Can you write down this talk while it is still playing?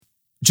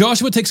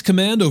Joshua takes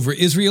command over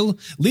Israel,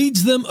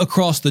 leads them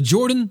across the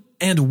Jordan,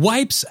 and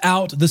wipes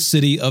out the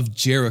city of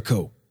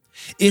Jericho.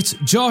 It's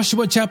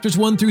Joshua chapters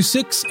 1 through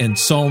 6 and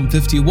Psalm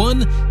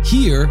 51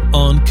 here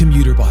on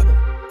Commuter Bible.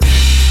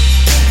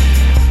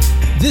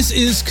 This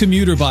is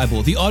Commuter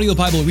Bible, the audio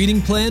Bible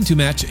reading plan to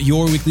match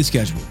your weekly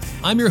schedule.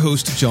 I'm your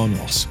host, John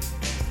Ross.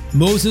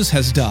 Moses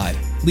has died,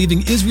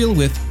 leaving Israel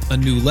with a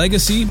new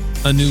legacy,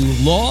 a new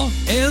law,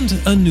 and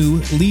a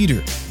new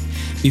leader.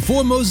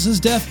 Before Moses'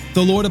 death,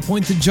 the Lord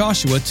appointed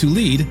Joshua to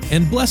lead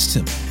and blessed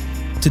him.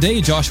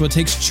 Today, Joshua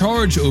takes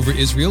charge over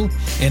Israel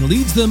and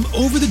leads them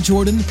over the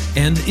Jordan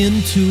and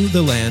into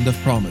the land of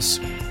promise.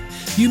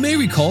 You may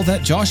recall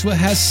that Joshua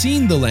has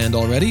seen the land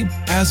already,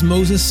 as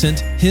Moses sent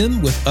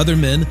him with other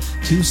men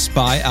to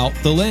spy out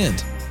the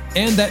land,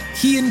 and that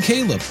he and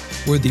Caleb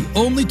were the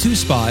only two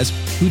spies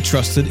who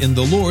trusted in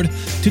the Lord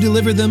to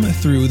deliver them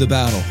through the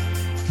battle.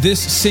 This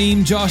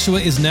same Joshua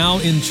is now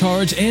in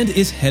charge and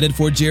is headed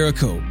for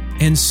Jericho,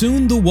 and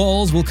soon the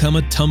walls will come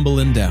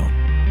a-tumbling down.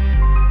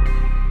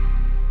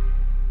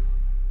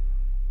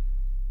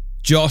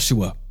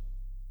 Joshua,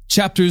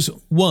 chapters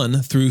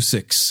 1 through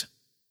 6.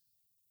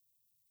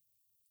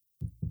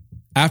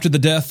 After the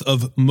death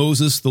of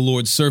Moses, the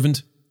Lord's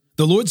servant,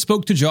 the Lord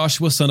spoke to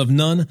Joshua, son of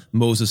Nun,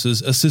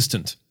 Moses'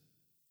 assistant.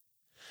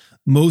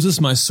 Moses,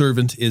 my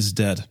servant, is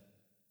dead.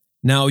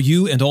 Now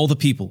you and all the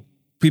people,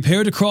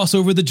 prepare to cross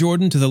over the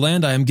Jordan to the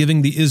land I am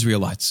giving the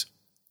Israelites.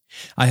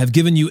 I have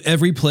given you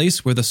every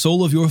place where the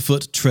sole of your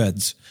foot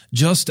treads,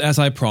 just as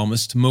I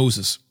promised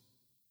Moses.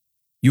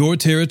 Your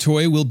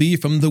territory will be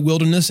from the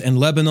wilderness and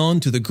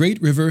Lebanon to the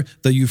great river,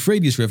 the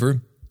Euphrates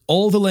River,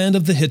 all the land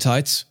of the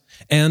Hittites,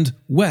 and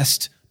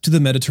west to the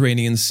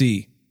Mediterranean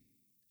Sea.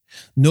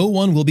 No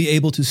one will be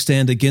able to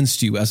stand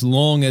against you as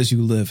long as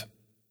you live.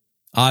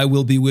 I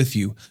will be with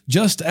you,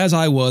 just as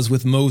I was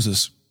with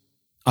Moses.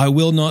 I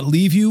will not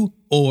leave you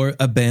or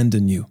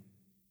abandon you.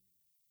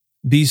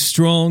 Be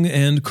strong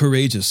and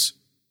courageous,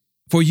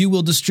 for you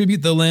will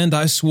distribute the land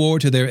I swore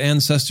to their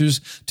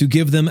ancestors to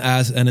give them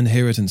as an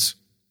inheritance.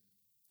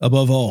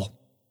 Above all,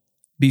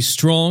 be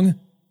strong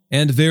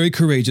and very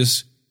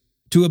courageous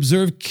to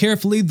observe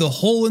carefully the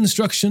whole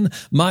instruction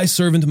my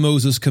servant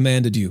Moses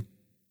commanded you.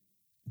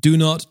 Do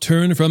not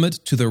turn from it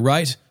to the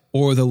right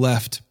or the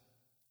left,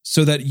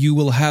 so that you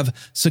will have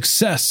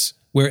success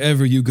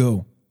wherever you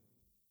go.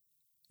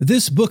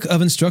 This book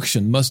of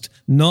instruction must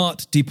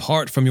not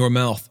depart from your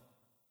mouth.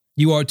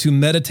 You are to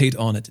meditate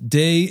on it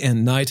day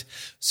and night,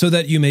 so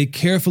that you may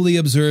carefully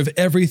observe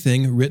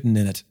everything written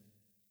in it.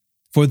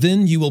 For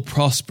then you will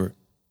prosper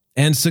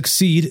and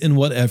succeed in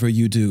whatever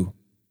you do.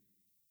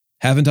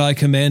 Haven't I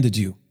commanded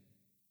you?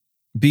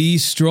 Be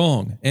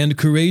strong and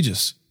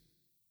courageous.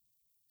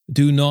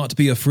 Do not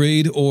be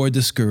afraid or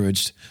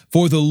discouraged,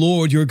 for the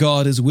Lord your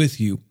God is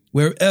with you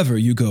wherever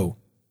you go.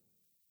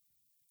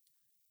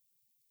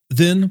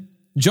 Then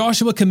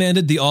Joshua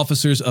commanded the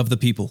officers of the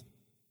people,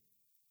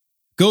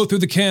 Go through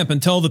the camp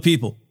and tell the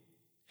people,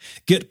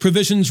 Get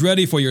provisions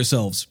ready for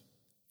yourselves,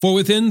 for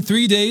within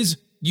 3 days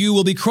you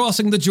will be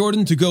crossing the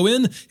Jordan to go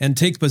in and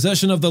take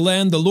possession of the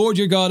land the Lord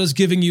your God is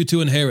giving you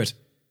to inherit.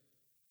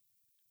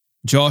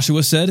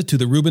 Joshua said to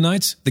the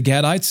Reubenites, the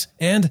Gadites,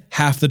 and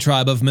half the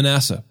tribe of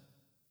Manasseh,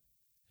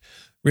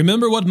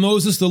 Remember what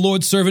Moses the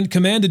Lord's servant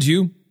commanded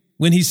you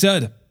when he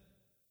said,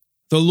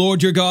 The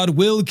Lord your God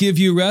will give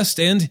you rest,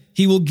 and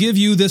he will give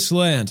you this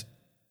land.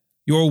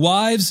 Your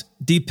wives,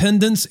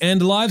 dependents,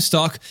 and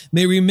livestock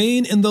may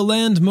remain in the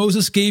land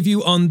Moses gave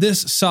you on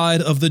this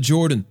side of the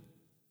Jordan.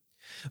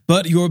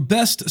 But your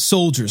best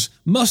soldiers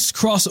must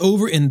cross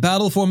over in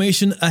battle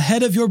formation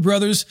ahead of your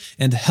brothers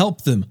and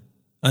help them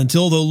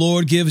until the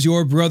Lord gives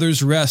your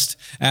brothers rest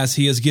as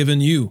he has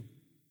given you.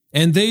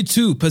 And they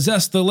too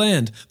possess the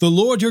land the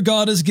Lord your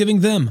God is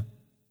giving them.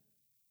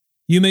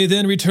 You may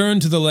then return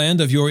to the land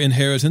of your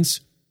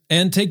inheritance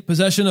and take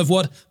possession of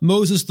what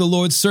Moses the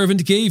Lord's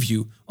servant gave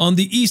you on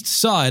the east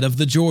side of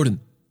the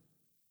Jordan.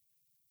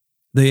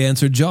 They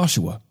answered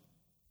Joshua,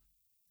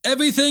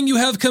 Everything you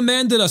have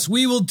commanded us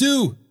we will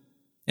do,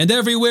 and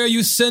everywhere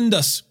you send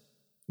us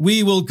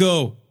we will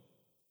go.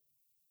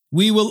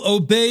 We will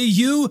obey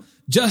you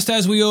just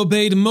as we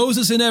obeyed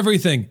Moses in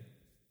everything.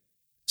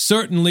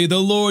 Certainly the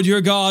Lord your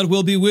God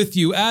will be with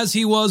you as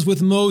he was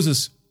with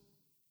Moses.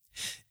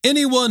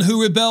 Anyone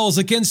who rebels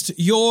against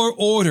your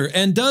order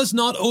and does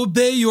not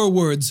obey your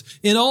words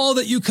in all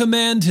that you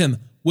command him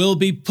will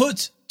be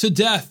put to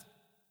death.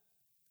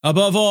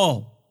 Above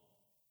all,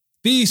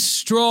 be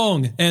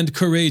strong and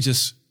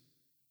courageous.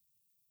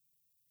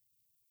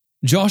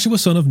 Joshua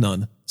son of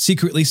Nun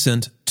secretly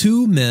sent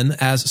 2 men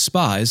as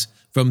spies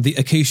from the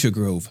acacia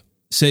grove,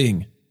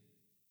 saying,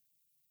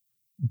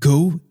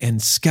 Go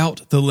and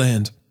scout the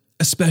land,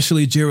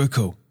 especially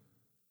Jericho.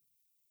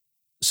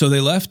 So they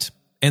left,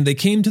 and they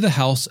came to the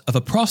house of a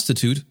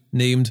prostitute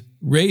named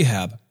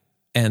Rahab,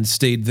 and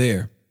stayed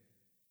there.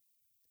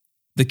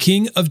 The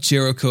king of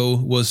Jericho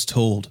was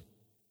told,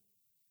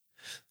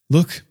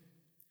 Look,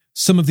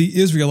 some of the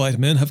Israelite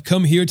men have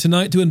come here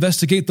tonight to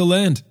investigate the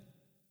land.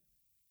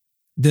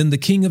 Then the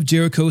king of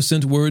Jericho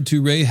sent word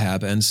to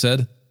Rahab and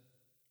said,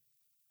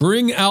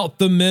 Bring out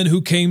the men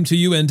who came to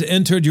you and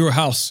entered your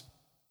house,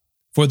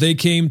 for they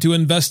came to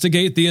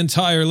investigate the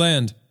entire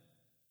land."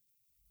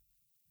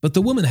 But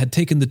the woman had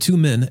taken the 2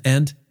 men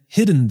and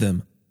hidden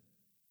them.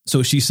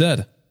 So she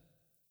said,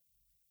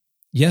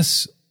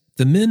 "Yes,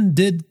 the men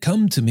did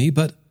come to me,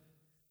 but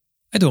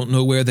I don't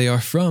know where they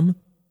are from.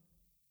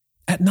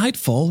 At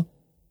nightfall,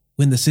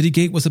 when the city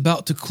gate was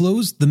about to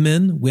close, the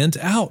men went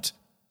out,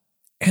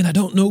 and I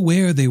don't know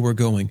where they were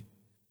going.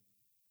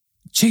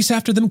 Chase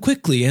after them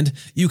quickly, and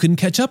you can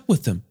catch up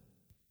with them."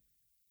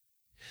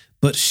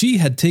 But she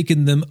had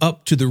taken them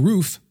up to the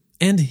roof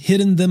and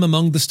hidden them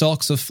among the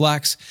stalks of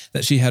flax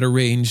that she had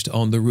arranged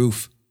on the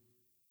roof.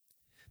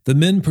 The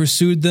men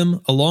pursued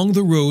them along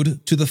the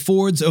road to the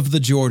fords of the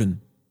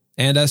Jordan,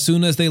 and as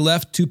soon as they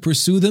left to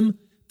pursue them,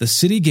 the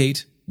city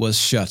gate was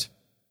shut.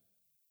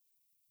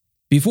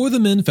 Before the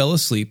men fell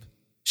asleep,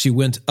 she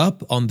went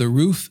up on the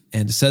roof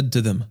and said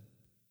to them,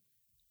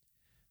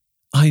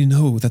 "I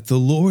know that the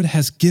Lord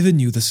has given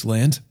you this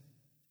land,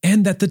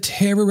 and that the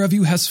terror of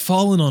you has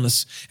fallen on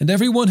us, and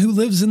everyone who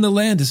lives in the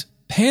land is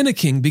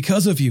panicking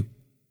because of you.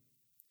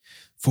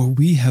 For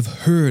we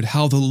have heard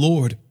how the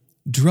Lord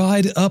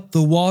dried up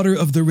the water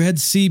of the Red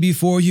Sea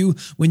before you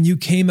when you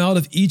came out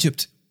of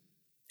Egypt,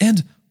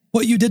 and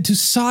what you did to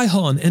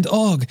Sihon and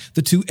Og,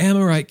 the 2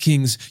 Amorite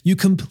kings, you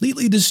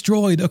completely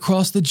destroyed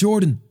across the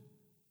Jordan.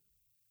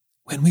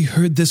 When we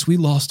heard this, we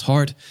lost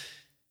heart,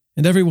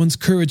 and everyone's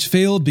courage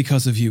failed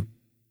because of you.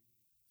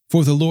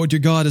 For the Lord your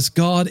God is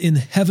God in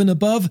heaven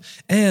above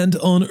and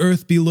on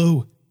earth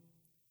below.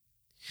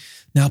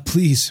 Now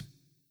please,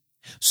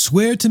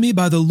 swear to me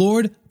by the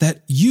Lord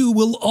that you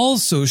will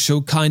also show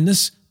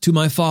kindness to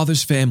my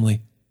father's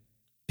family,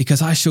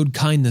 because I showed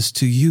kindness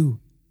to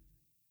you.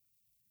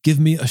 Give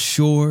me a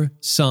sure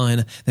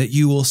sign that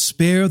you will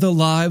spare the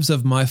lives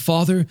of my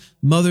father,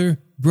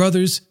 mother,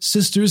 brothers,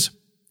 sisters,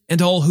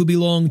 and all who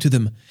belong to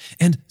them,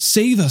 and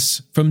save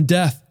us from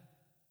death."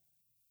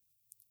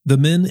 The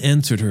men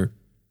answered her,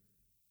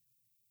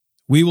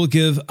 "We will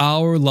give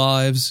our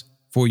lives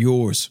for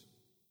yours.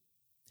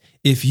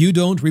 If you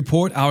don't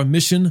report our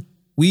mission,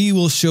 we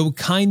will show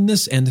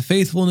kindness and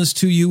faithfulness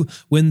to you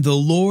when the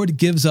Lord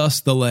gives us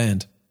the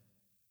land."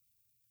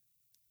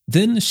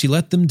 Then she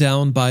let them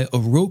down by a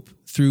rope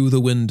through the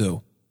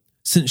window,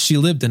 since she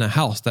lived in a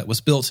house that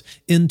was built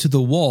into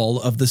the wall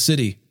of the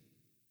city.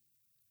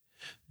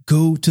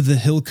 "Go to the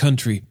hill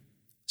country,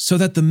 so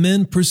that the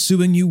men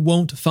pursuing you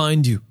won't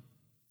find you,"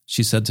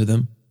 she said to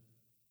them.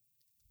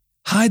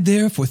 "Hide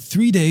there for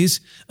 3 days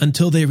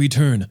until they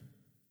return.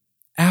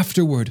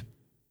 Afterward,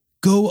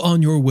 go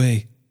on your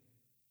way."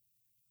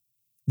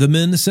 The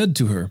men said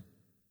to her,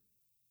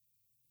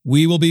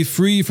 "We will be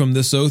free from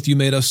this oath you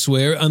made us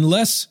swear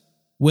unless,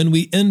 when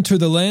we enter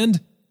the land,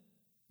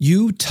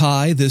 you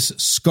tie this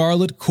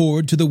scarlet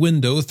cord to the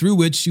window through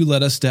which you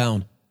let us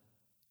down.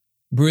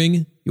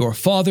 Bring your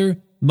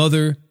father,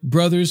 mother,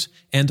 brothers,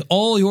 and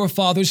all your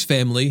father's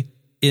family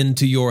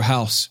into your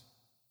house.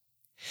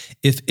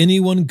 If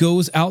anyone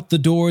goes out the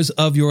doors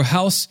of your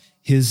house,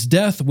 his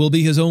death will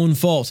be his own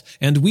fault,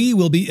 and we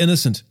will be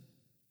innocent.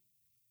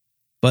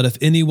 But if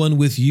anyone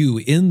with you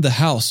in the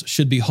house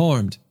should be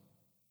harmed,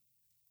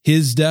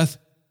 his death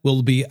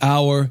will be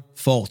our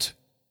fault.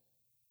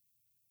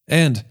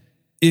 And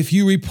if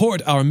you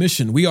report our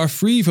mission, we are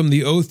free from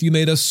the oath you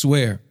made us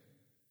swear."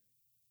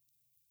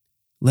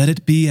 "Let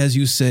it be as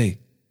you say,"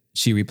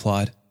 she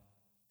replied,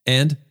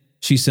 and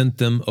she sent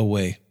them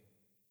away.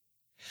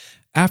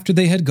 After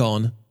they had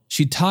gone,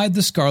 she tied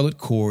the scarlet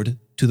cord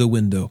to the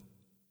window.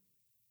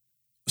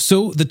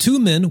 So the 2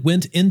 men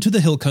went into the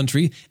hill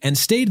country and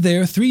stayed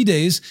there 3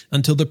 days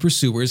until the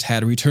pursuers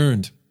had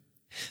returned.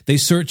 They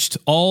searched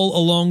all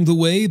along the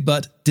way,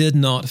 but did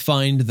not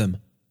find them.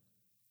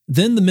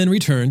 Then the men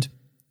returned,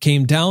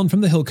 came down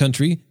from the hill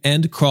country,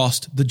 and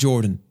crossed the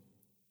Jordan.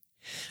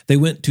 They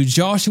went to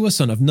Joshua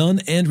son of Nun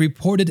and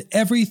reported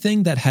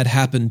everything that had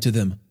happened to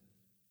them.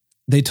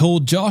 They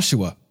told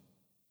Joshua,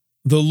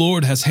 "The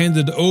Lord has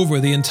handed over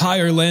the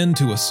entire land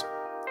to us.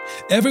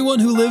 Everyone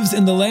who lives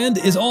in the land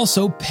is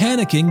also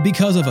panicking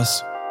because of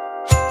us."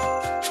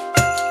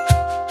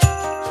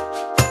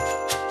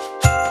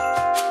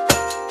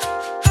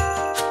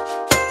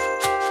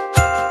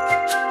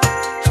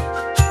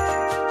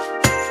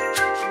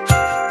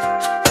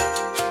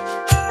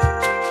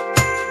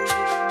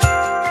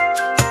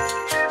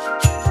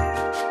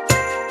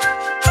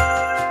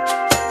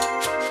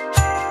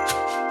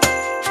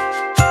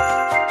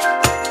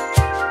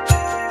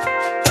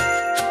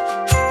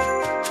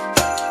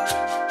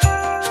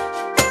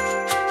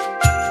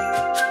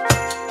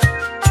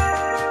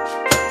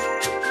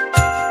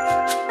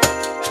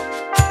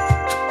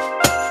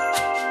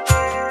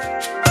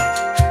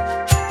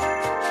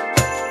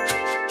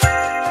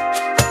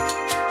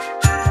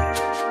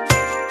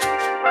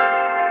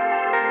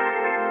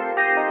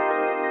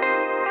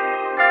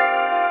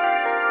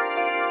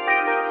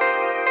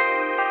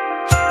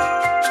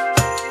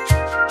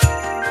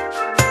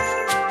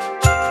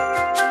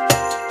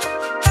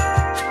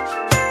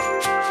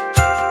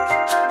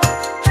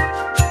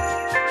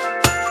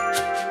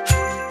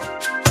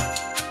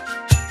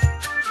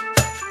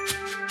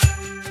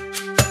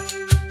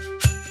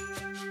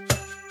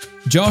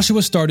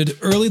 Joshua started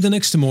early the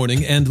next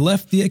morning and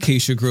left the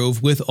acacia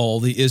grove with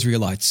all the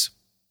Israelites.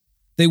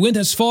 They went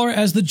as far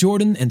as the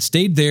Jordan and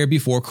stayed there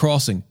before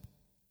crossing.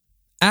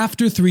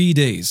 After 3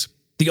 days,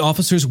 the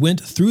officers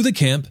went through the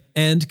camp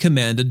and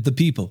commanded the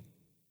people.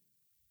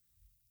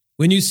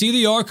 When you see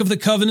the ark of the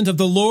covenant of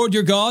the Lord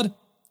your God,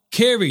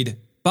 carried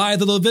by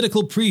the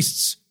Levitical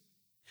priests,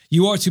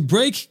 you are to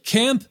break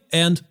camp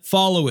and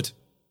follow it.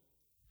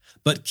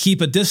 But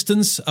keep a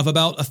distance of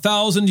about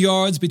 1,000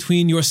 yards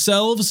between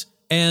yourselves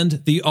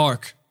and the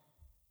ark.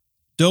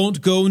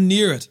 Don't go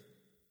near it,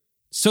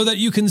 so that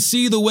you can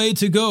see the way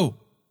to go,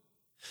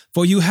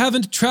 for you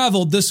haven't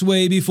traveled this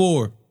way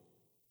before.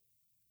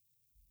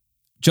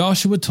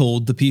 Joshua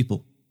told the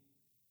people,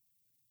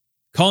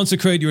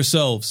 consecrate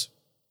yourselves,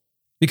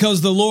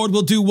 because the Lord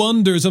will do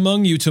wonders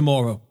among you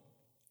tomorrow.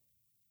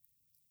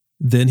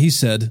 Then he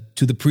said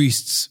to the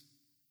priests,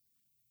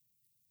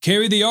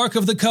 carry the ark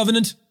of the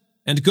covenant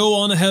and go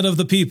on ahead of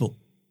the people.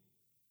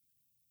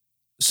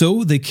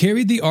 So they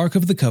carried the ark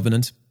of the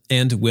covenant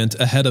and went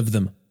ahead of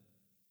them.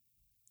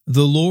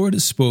 The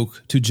Lord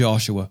spoke to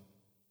Joshua,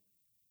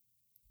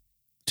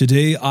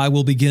 today I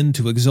will begin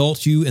to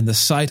exalt you in the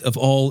sight of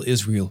all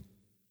Israel,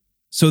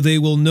 so they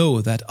will know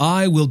that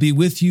I will be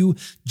with you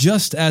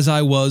just as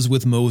I was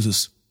with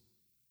Moses.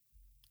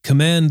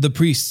 Command the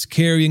priests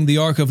carrying the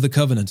ark of the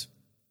covenant,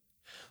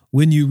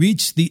 when you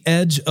reach the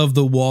edge of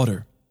the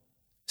water,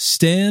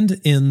 stand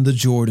in the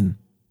Jordan.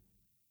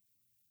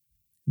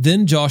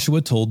 Then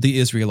Joshua told the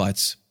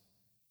Israelites,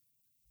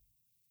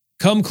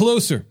 come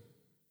closer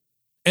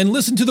and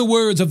listen to the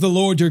words of the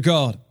Lord your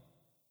God.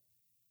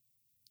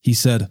 He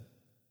said,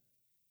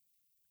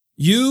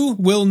 you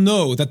will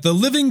know that the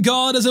living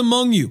God is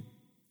among you,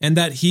 and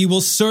that he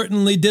will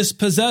certainly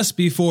dispossess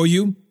before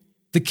you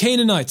the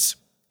Canaanites,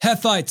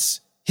 Hethites,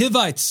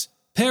 Hivites,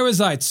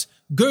 Perizzites,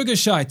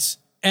 Girgashites,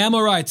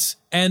 Amorites,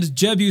 and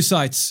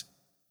Jebusites.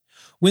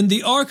 When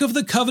the ark of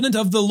the covenant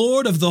of the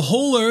Lord of the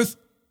whole earth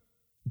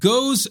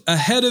goes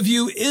ahead of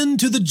you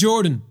into the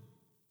Jordan.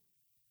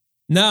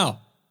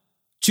 Now,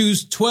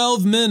 choose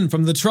 12 men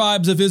from the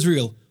tribes of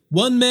Israel,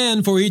 1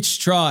 man for each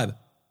tribe.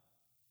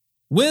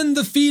 When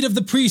the feet of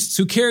the priests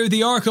who carry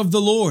the ark of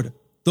the Lord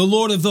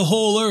of the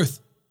whole earth,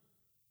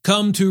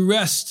 come to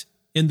rest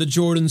in the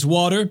Jordan's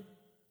water,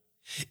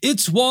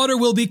 its water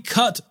will be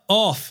cut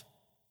off.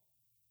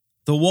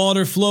 The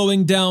water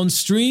flowing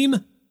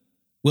downstream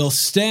will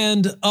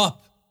stand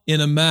up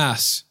in a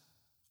mass.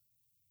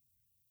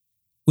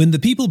 When the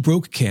people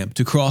broke camp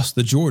to cross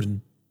the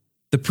Jordan,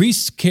 the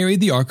priests carried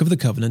the Ark of the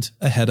Covenant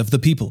ahead of the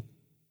people.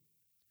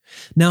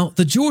 Now,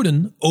 the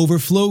Jordan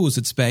overflows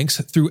its banks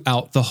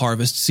throughout the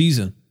harvest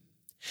season.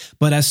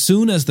 But as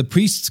soon as the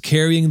priests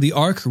carrying the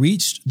ark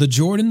reached the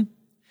Jordan,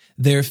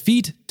 their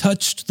feet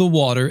touched the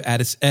water at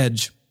its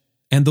edge,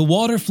 and the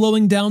water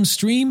flowing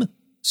downstream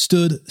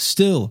stood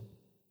still,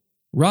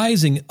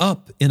 rising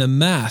up in a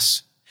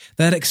mass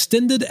that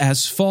extended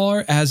as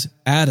far as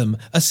Adam,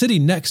 a city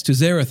next to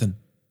Zarethan.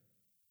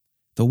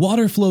 The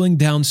water flowing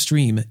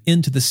downstream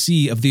into the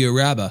Sea of the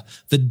Arabah,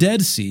 the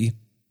Dead Sea,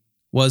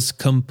 was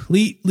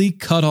completely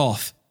cut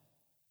off,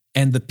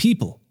 and the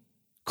people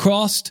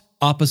crossed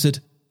opposite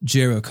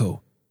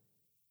Jericho.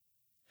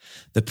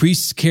 The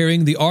priests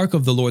carrying the Ark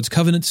of the Lord's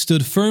covenant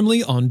stood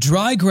firmly on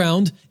dry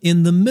ground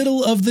in the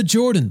middle of the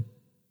Jordan,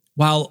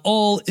 while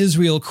all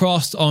Israel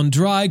crossed on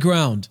dry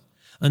ground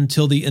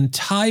until the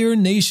entire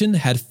nation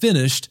had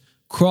finished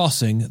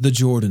crossing the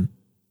Jordan.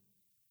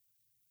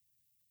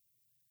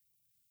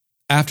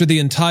 After the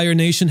entire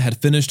nation had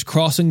finished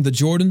crossing the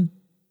Jordan,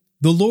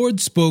 the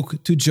Lord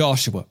spoke to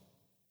Joshua.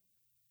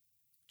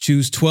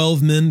 Choose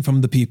 12 men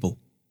from the people,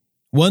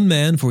 1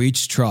 man for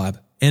each tribe,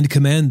 and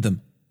command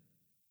them.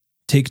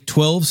 Take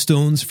 12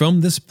 stones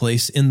from this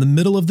place in the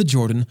middle of the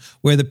Jordan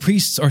where the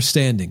priests are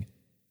standing.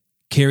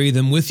 Carry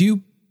them with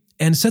you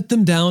and set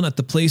them down at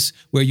the place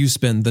where you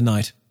spend the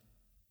night.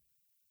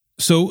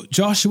 So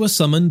Joshua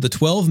summoned the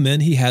 12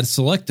 men he had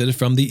selected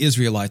from the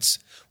Israelites,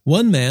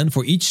 1 man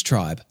for each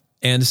tribe,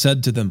 and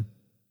said to them,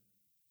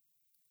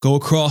 Go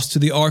across to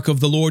the ark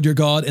of the Lord your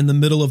God in the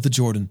middle of the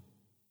Jordan.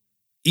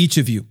 Each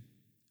of you,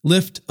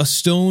 lift a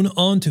stone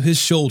onto his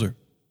shoulder,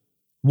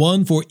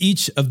 1 for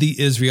each of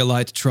the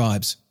Israelite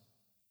tribes,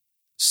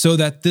 so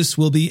that this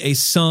will be a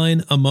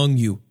sign among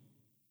you.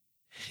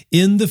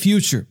 In the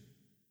future,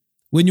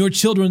 when your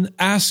children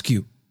ask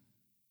you,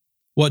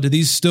 What do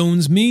these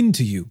stones mean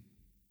to you?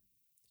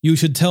 You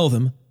should tell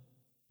them,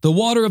 The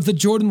water of the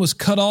Jordan was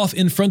cut off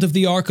in front of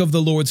the ark of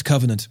the Lord's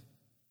covenant.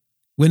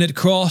 When it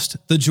crossed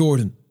the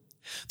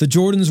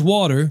Jordan's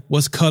water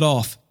was cut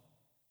off.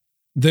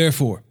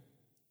 Therefore,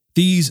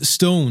 these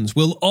stones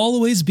will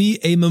always be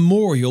a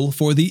memorial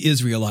for the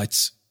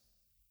Israelites.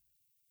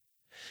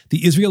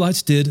 The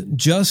Israelites did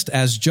just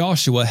as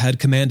Joshua had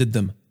commanded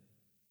them.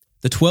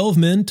 The 12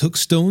 men took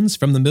stones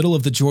from the middle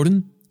of the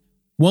Jordan,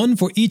 1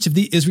 for each of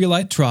the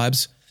Israelite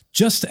tribes,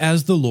 just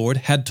as the Lord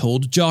had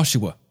told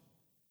Joshua.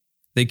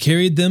 They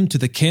carried them to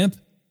the camp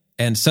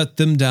and set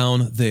them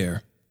down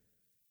there.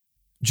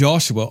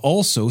 Joshua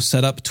also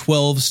set up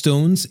 12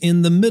 stones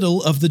in the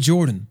middle of the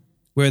Jordan,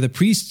 where the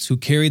priests who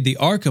carried the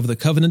Ark of the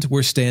Covenant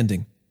were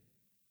standing.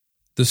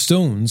 The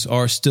stones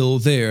are still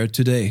there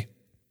today.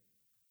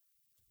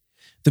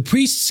 The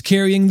priests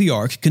carrying the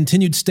ark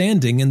continued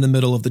standing in the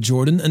middle of the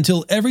Jordan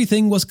until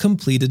everything was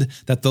completed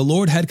that the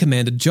Lord had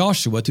commanded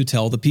Joshua to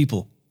tell the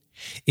people,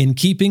 in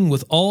keeping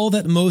with all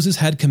that Moses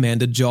had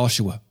commanded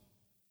Joshua.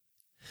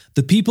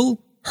 The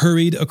people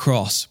hurried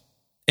across,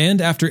 and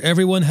after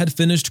everyone had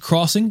finished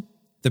crossing,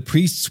 the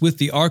priests with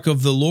the ark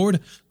of the Lord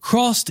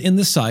crossed in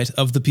the sight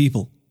of the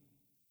people.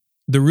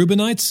 The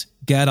Reubenites,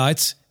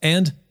 Gadites,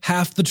 and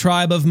half the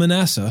tribe of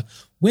Manasseh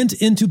went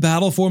into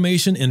battle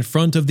formation in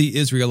front of the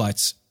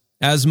Israelites,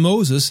 as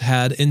Moses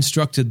had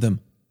instructed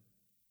them.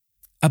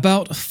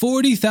 About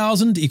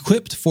 40,000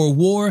 equipped for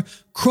war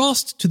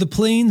crossed to the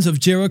plains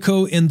of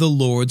Jericho in the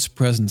Lord's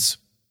presence.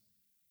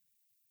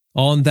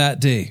 On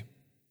that day,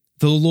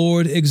 the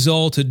Lord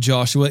exalted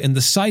Joshua in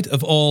the sight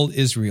of all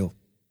Israel,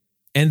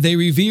 and they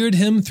revered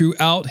him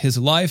throughout his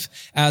life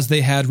as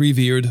they had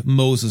revered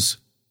Moses.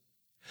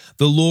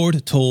 The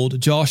Lord told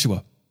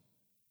Joshua,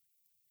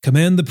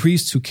 "Command the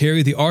priests who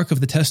carry the ark of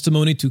the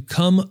testimony to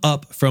come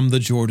up from the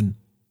Jordan."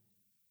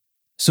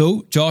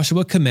 So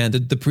Joshua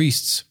commanded the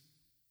priests,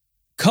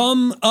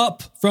 "Come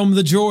up from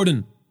the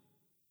Jordan."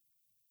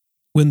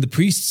 When the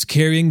priests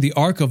carrying the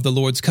ark of the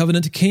Lord's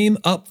covenant came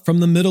up from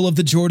the middle of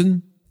the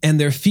Jordan, and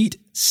their feet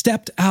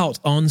stepped out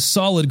on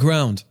solid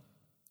ground,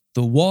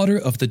 the water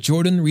of the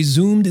Jordan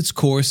resumed its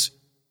course,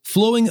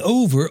 flowing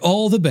over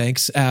all the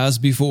banks as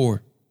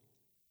before.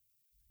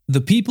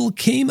 The people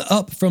came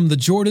up from the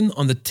Jordan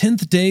on the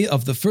 10th day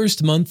of the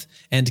first month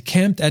and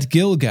camped at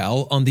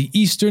Gilgal on the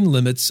eastern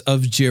limits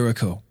of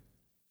Jericho.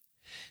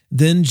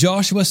 Then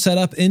Joshua set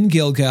up in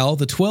Gilgal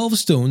the 12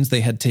 stones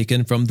they had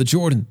taken from the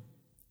Jordan.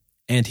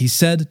 And he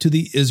said to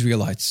the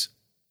Israelites,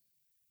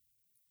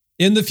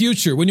 "In the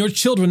future, when your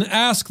children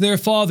ask their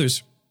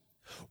fathers,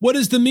 'What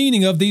is the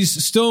meaning of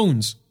these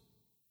stones?'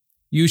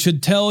 you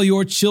should tell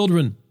your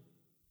children,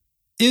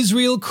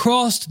 'Israel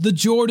crossed the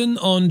Jordan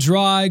on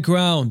dry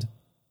ground.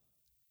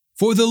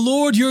 For the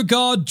Lord your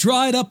God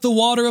dried up the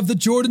water of the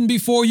Jordan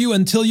before you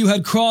until you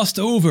had crossed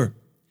over,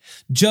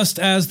 just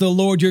as the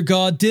Lord your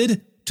God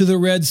did to the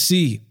Red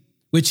Sea,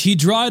 which he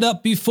dried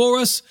up before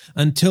us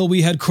until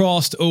we had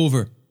crossed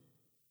over.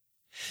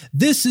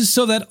 This is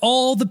so that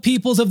all the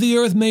peoples of the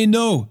earth may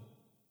know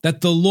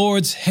that the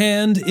Lord's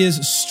hand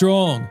is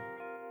strong,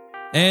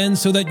 and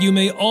so that you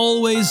may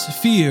always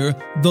fear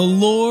the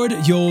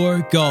Lord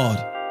your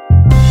God."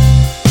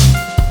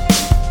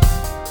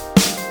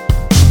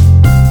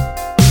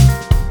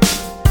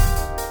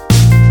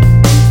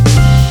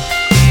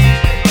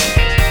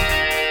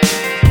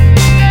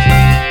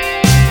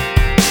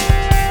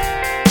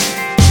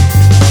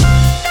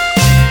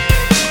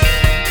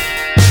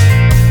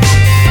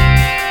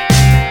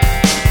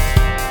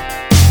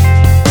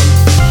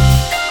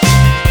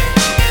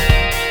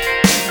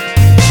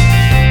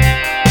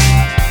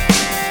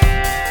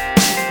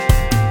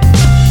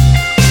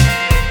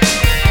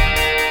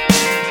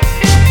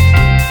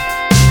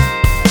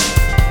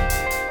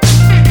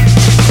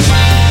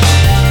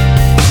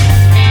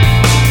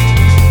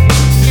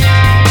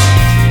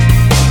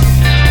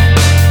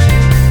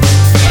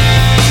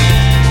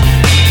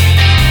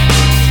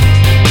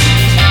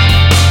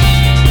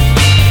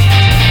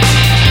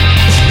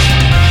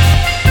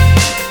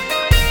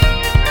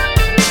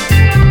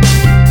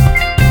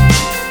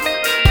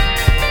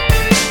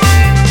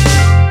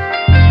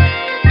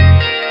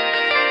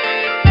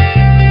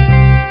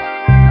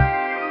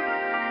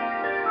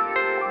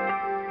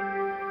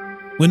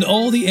 When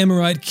all the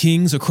Amorite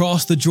kings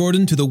across the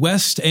Jordan to the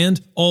west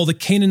and all the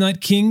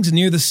Canaanite kings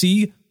near the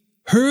sea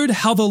heard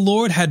how the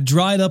Lord had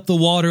dried up the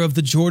water of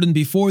the Jordan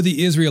before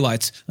the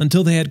Israelites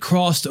until they had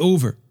crossed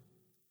over,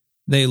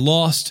 they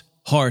lost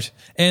heart,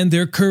 and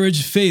their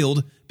courage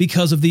failed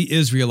because of the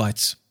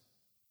Israelites.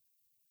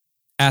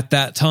 At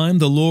that time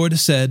the Lord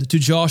said to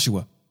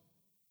Joshua,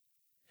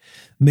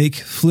 "Make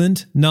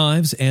flint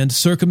knives and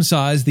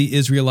circumcise the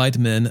Israelite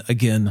men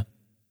again."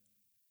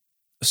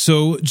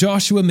 So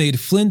Joshua made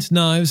flint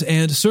knives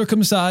and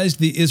circumcised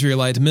the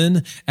Israelite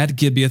men at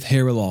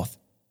Gibeath-Haaraloth.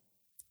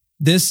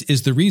 This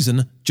is the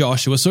reason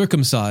Joshua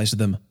circumcised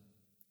them.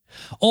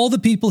 All the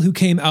people who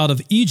came out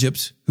of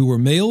Egypt, who were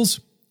males,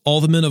 all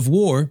the men of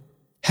war,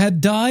 had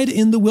died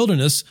in the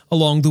wilderness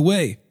along the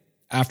way,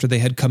 after they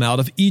had come out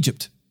of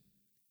Egypt.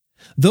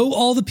 Though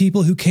all the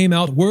people who came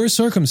out were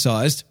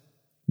circumcised,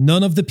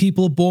 none of the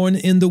people born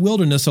in the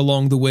wilderness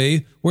along the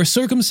way were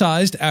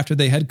circumcised after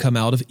they had come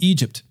out of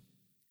Egypt.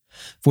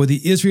 For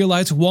the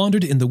Israelites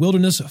wandered in the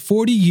wilderness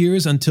 40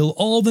 years until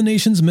all the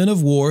nation's men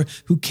of war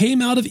who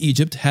came out of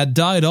Egypt had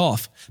died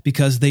off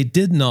because they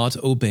did not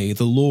obey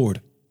the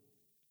Lord.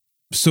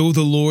 So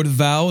the Lord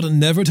vowed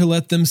never to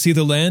let them see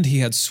the land he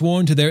had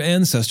sworn to their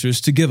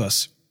ancestors to give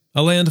us,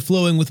 a land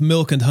flowing with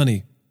milk and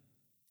honey.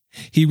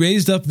 He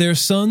raised up their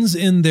sons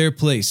in their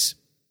place.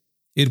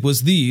 It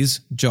was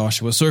these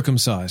Joshua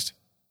circumcised.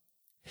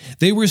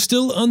 They were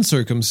still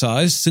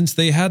uncircumcised since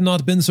they had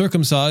not been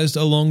circumcised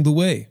along the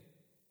way.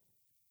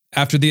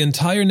 After the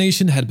entire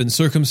nation had been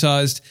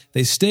circumcised,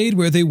 they stayed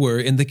where they were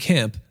in the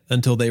camp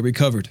until they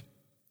recovered.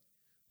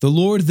 The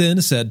Lord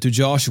then said to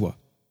Joshua,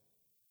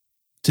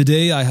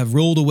 "Today I have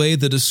rolled away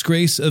the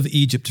disgrace of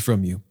Egypt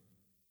from you."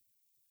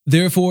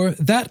 Therefore,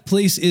 that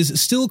place is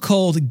still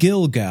called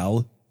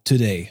Gilgal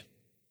today.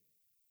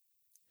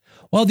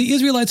 While the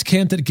Israelites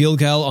camped at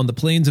Gilgal on the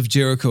plains of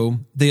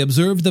Jericho, they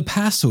observed the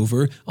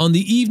Passover on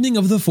the evening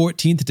of the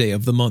 14th day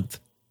of the month.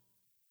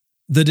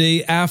 The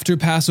day after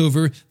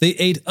Passover, they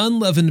ate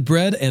unleavened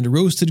bread and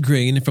roasted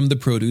grain from the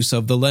produce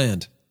of the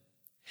land.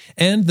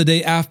 And the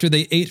day after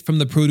they ate from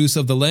the produce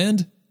of the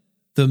land,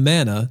 the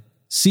manna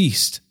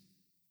ceased.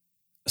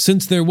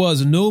 Since there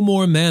was no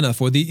more manna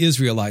for the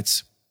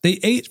Israelites, they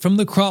ate from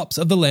the crops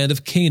of the land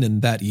of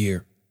Canaan that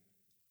year.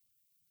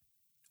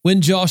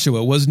 When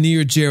Joshua was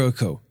near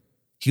Jericho,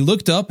 he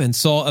looked up and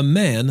saw a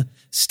man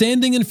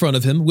standing in front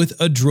of him with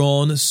a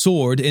drawn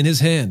sword in his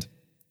hand.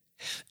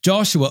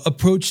 Joshua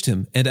approached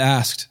him and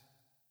asked,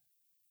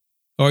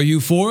 "Are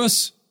you for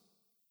us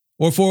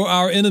or for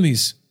our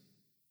enemies?"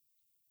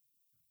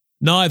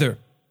 "Neither,"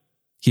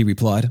 he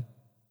replied.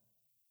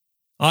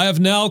 "I have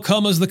now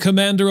come as the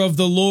commander of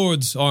the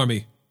Lord's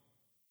army."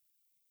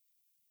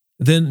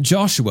 Then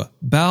Joshua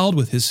bowed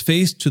with his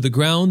face to the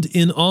ground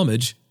in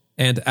homage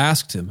and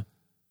asked him,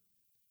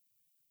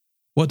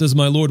 "What does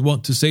my Lord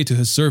want to say to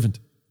his servant?"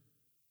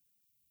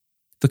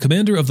 The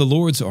commander of the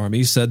Lord's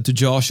army said to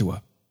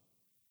Joshua,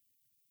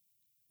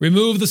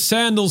 "Remove the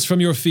sandals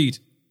from your feet,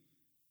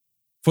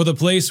 for the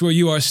place where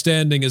you are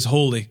standing is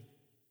holy."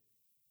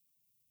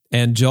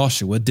 And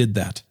Joshua did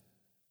that.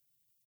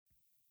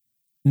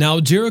 Now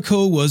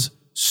Jericho was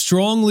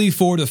strongly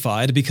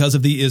fortified because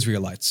of the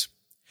Israelites,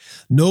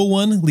 no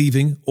one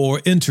leaving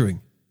or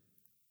entering.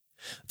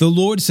 The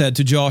Lord said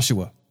to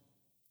Joshua,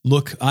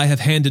 "Look, I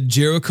have handed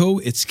Jericho,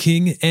 its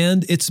king,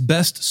 and its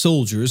best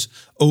soldiers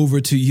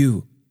over to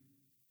you.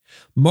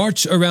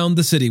 March around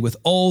the city with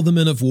all the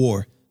men of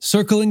war,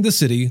 circling the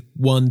city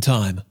one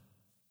time.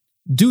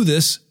 Do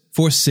this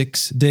for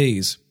 6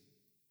 days.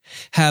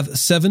 Have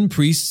 7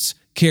 priests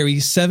carry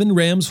 7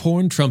 ram's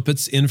horn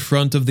trumpets in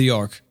front of the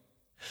ark.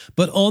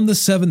 But on the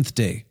 7th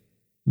day,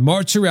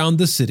 march around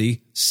the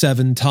city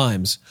 7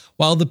 times,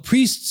 while the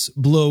priests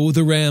blow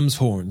the ram's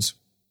horns.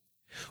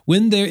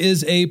 When there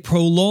is a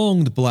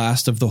prolonged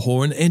blast of the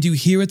horn and you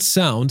hear its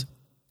sound,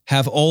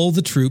 have all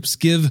the troops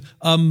give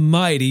a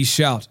mighty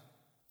shout.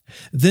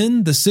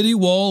 Then the city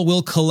wall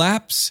will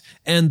collapse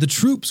and the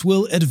troops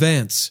will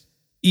advance,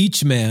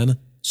 each man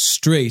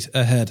straight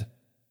ahead."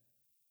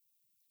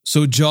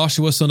 So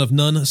Joshua son of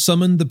Nun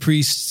summoned the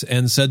priests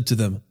and said to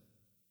them,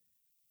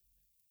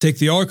 "Take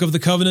the Ark of the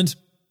Covenant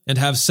and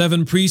have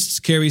 7 priests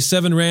carry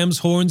 7 ram's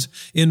horns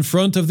in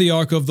front of the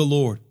Ark of the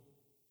Lord."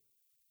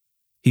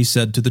 He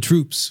said to the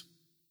troops,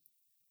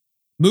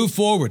 "Move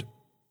forward,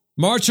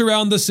 march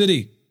around the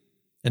city,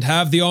 and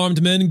have the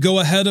armed men go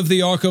ahead of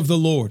the Ark of the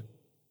Lord."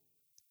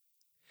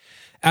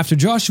 After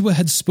Joshua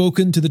had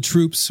spoken to the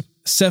troops,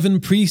 7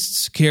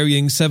 priests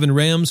carrying 7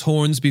 ram's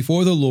horns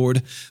before the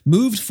Lord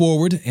moved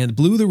forward and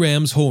blew the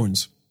ram's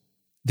horns.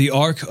 The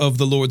Ark of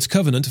the Lord's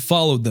covenant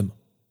followed them.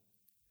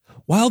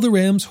 While the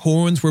ram's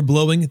horns were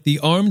blowing, the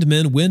armed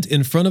men went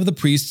in front of the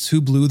priests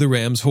who blew the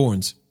ram's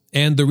horns,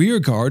 and the rear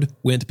guard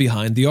went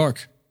behind the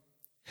ark.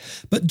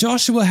 But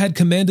Joshua had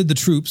commanded the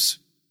troops,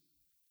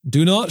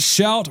 "Do not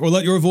shout or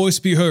let your voice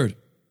be heard.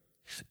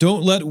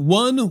 Don't let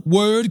one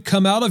word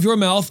come out of your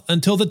mouth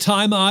until the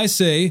time I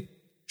say,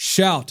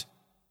 'Shout.'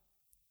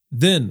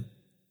 Then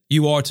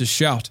you are to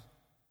shout."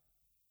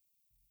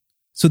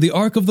 So the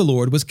ark of the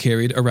Lord was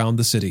carried around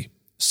the city,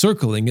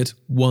 circling it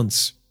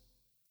once.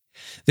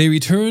 They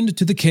returned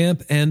to the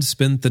camp and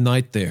spent the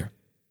night there.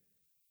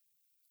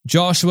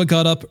 Joshua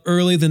got up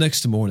early the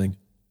next morning.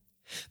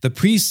 The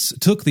priests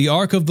took the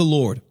ark of the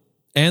Lord,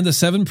 and the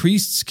 7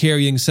 priests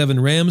carrying 7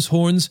 ram's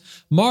horns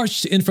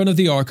marched in front of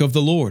the ark of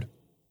the Lord.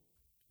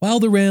 While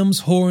the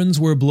ram's horns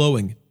were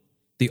blowing,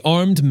 the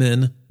armed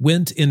men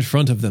went in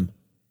front of them,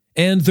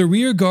 and the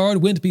rear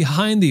guard went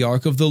behind the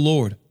ark of the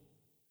Lord.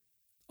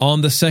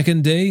 On the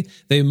 2nd day,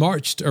 they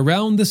marched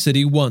around the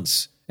city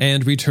once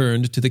and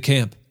returned to the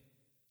camp.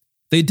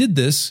 They did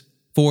this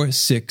for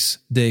 6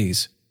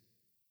 days.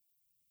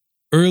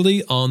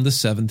 Early on the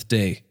 7th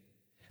day,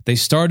 they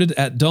started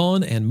at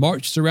dawn and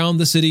marched around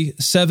the city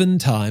 7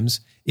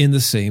 times in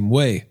the same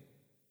way.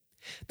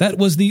 That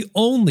was the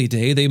only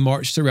day they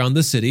marched around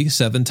the city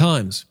 7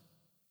 times.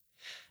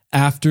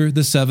 After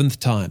the 7th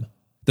time,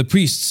 the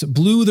priests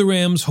blew the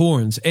ram's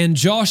horns, and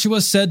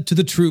Joshua said to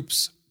the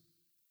troops,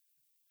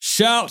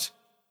 "Shout,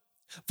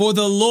 for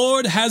the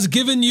Lord has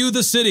given you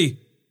the city.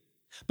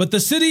 But the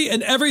city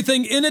and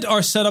everything in it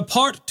are set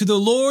apart to the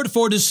Lord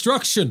for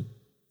destruction.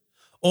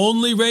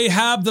 Only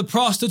Rahab the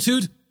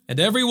prostitute and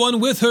everyone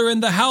with her in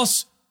the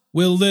house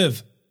will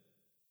live,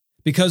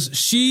 because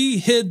she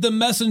hid the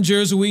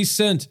messengers we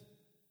sent.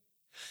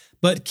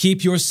 But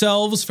keep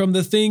yourselves from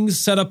the things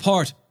set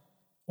apart,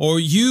 or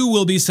you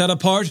will be set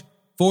apart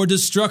for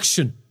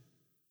destruction.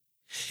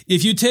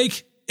 If you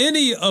take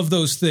any of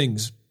those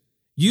things,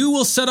 You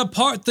will set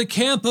apart the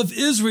camp of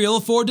Israel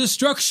for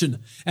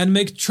destruction and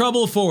make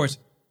trouble for it.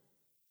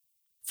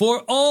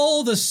 For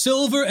all the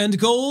silver and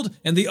gold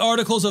and the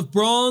articles of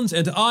bronze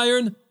and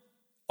iron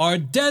are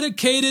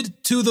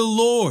dedicated to the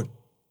Lord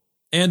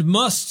and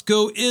must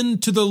go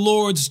into the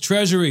Lord's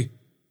treasury."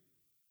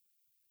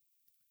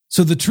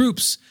 So the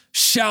troops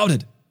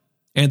shouted,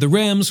 and the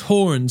ram's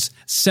horns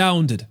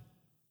sounded.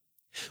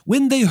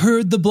 When they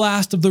heard the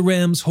blast of the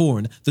ram's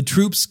horn, the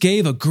troops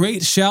gave a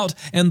great shout,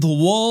 and the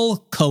wall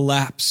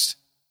collapsed.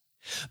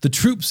 The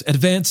troops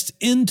advanced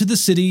into the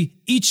city,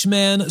 each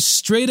man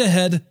straight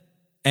ahead,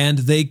 and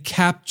they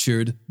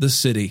captured the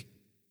city.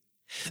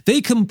 They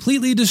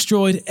completely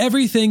destroyed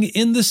everything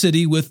in the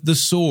city with the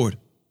sword,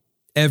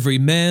 every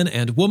man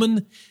and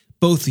woman,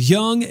 both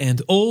young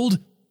and old,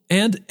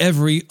 and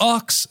every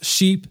ox,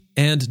 sheep,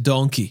 and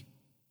donkey.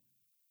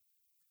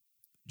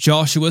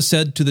 Joshua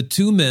said to the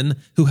 2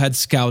 men who had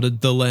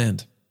scouted the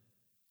land,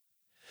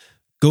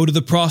 "Go to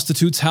the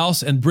prostitute's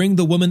house and bring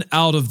the woman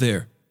out of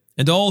there,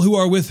 and all who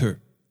are with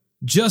her,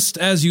 just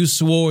as you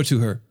swore to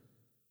her."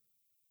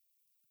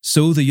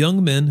 So the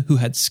young men who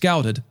had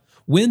scouted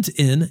went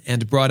in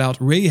and brought out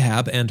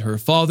Rahab and her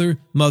father,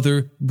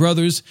 mother,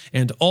 brothers,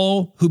 and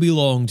all who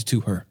belonged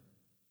to her.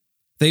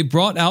 They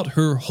brought out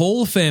her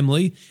whole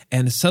family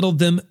and settled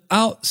them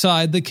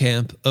outside the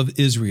camp of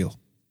Israel.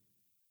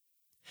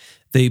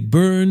 They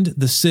burned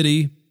the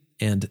city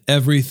and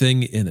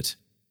everything in it.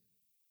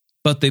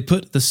 But they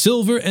put the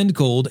silver and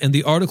gold and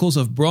the articles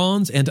of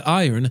bronze and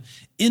iron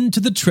into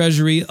the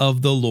treasury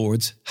of the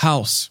Lord's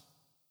house.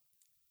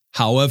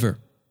 However,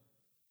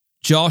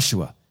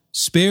 Joshua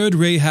spared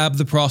Rahab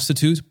the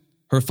prostitute,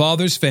 her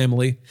father's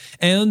family,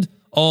 and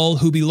all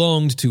who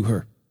belonged to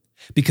her,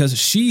 because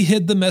she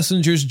hid the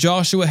messengers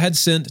Joshua had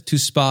sent to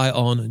spy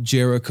on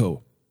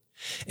Jericho,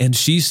 and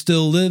she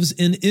still lives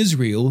in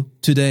Israel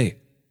today.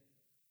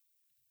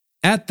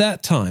 At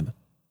that time,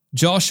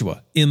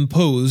 Joshua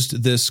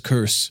imposed this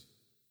curse: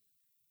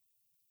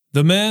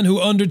 "The man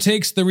who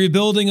undertakes the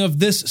rebuilding of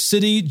this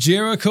city,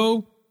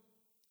 Jericho,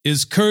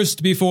 is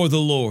cursed before the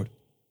Lord.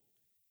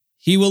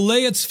 He will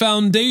lay its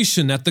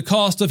foundation at the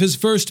cost of his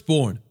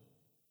firstborn.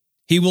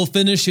 He will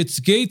finish its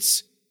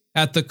gates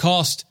at the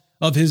cost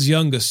of his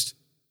youngest."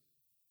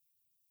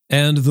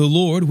 And the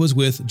Lord was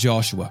with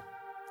Joshua,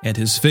 and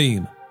his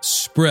fame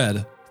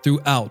spread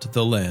throughout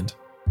the land.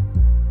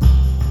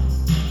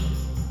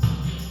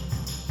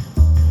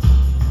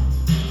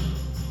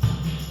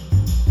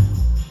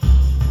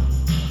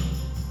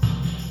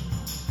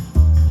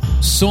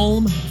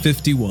 Psalm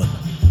 51.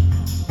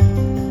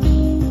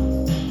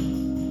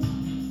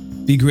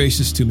 Be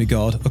gracious to me,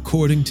 God,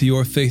 according to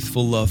your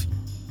faithful love,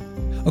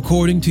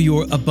 according to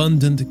your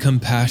abundant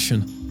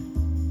compassion.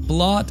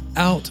 Blot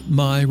out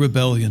my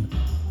rebellion.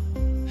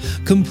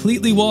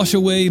 Completely wash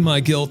away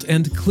my guilt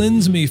and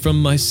cleanse me from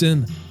my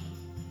sin.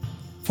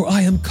 For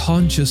I am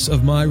conscious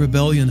of my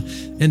rebellion,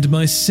 and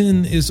my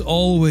sin is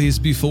always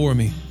before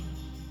me.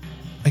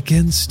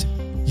 Against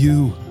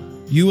you,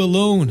 you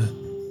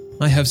alone,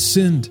 I have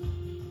sinned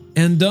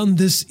and done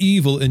this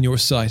evil in your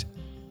sight.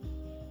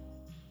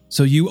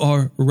 So you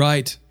are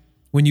right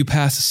when you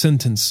pass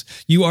sentence.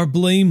 You are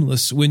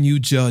blameless when you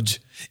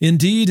judge.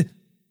 Indeed,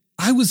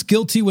 I was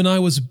guilty when I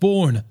was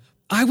born.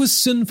 I was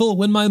sinful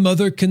when my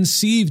mother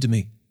conceived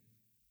me.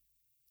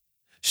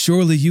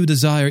 Surely you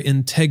desire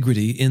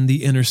integrity in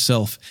the inner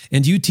self,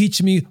 and you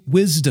teach me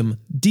wisdom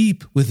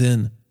deep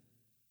within.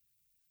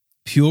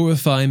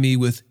 Purify me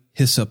with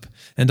hyssop,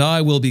 and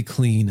I will be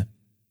clean.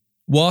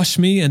 Wash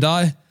me, and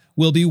I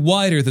will be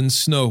whiter than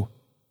snow.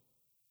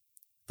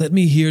 Let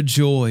me hear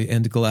joy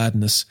and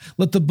gladness.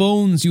 Let the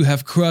bones you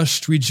have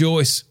crushed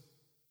rejoice.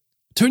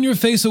 Turn your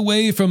face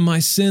away from my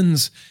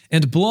sins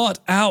and blot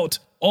out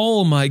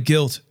all my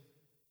guilt.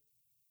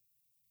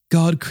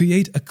 God,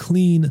 create a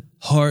clean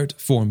heart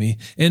for me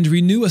and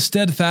renew a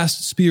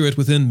steadfast spirit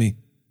within me.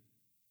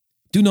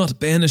 Do not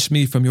banish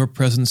me from your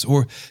presence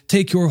or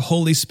take your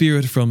Holy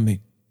Spirit from me.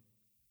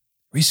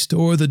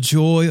 Restore the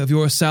joy of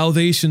your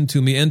salvation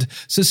to me and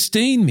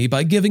sustain me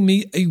by giving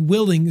me a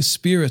willing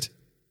spirit.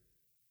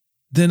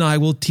 Then I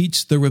will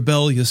teach the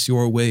rebellious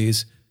your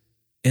ways,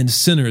 and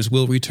sinners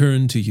will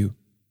return to you.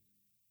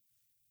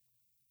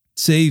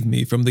 Save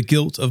me from the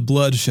guilt of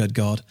bloodshed,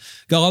 God,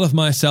 God of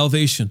my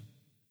salvation,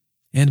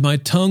 and my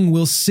tongue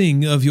will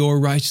sing of your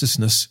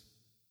righteousness.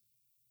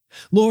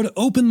 Lord,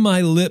 open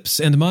my lips,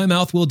 and my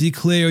mouth will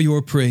declare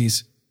your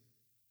praise.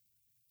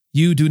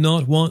 You do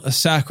not want a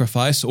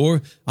sacrifice,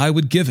 or I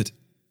would give it.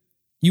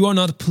 You are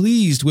not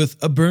pleased with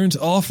a burnt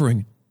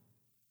offering.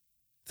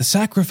 The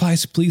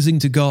sacrifice pleasing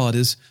to God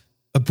is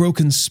a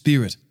broken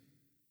spirit.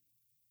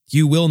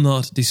 You will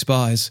not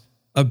despise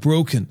a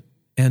broken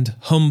and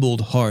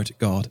humbled heart,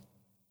 God.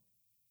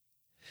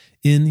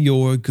 In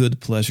your good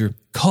pleasure,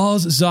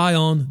 cause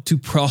Zion to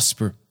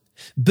prosper.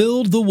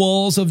 Build the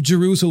walls of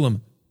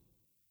Jerusalem.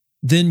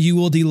 Then you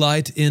will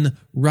delight in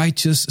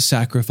righteous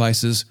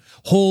sacrifices,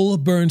 whole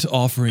burnt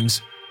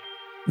offerings.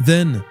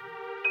 Then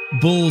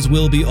bulls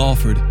will be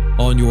offered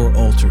on your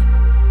altar.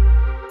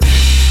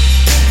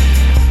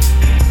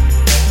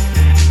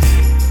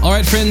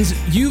 right,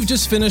 friends, you've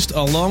just finished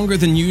a longer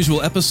than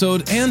usual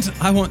episode, and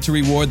I want to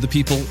reward the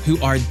people who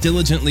are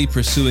diligently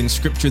pursuing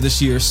Scripture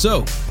this year.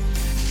 So,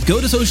 go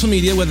to social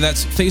media, whether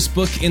that's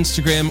Facebook,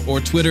 Instagram,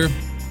 or Twitter,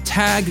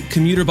 tag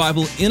Commuter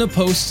Bible in a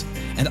post,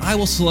 and I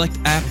will select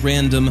at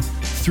random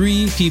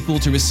 3 people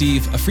to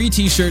receive a free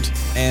t-shirt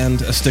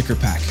and a sticker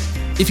pack.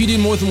 If you do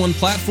more than one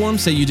platform,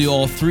 say you do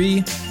all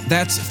 3,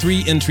 that's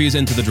 3 entries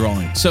into the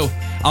drawing. So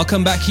I'll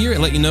come back here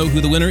and let you know who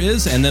the winner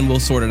is, and then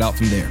we'll sort it out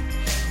from there.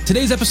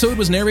 Today's episode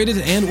was narrated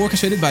and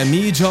orchestrated by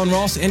me, John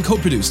Ross, and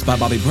co-produced by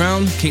Bobby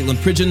Brown, Caitlin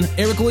Pridgeon,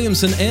 Eric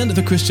Williamson, and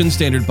the Christian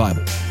Standard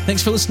Bible.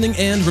 Thanks for listening,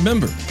 and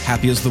remember,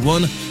 happy is the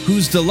one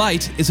whose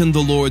delight is in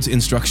the Lord's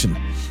instruction,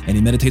 and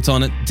he meditates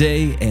on it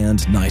day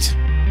and night.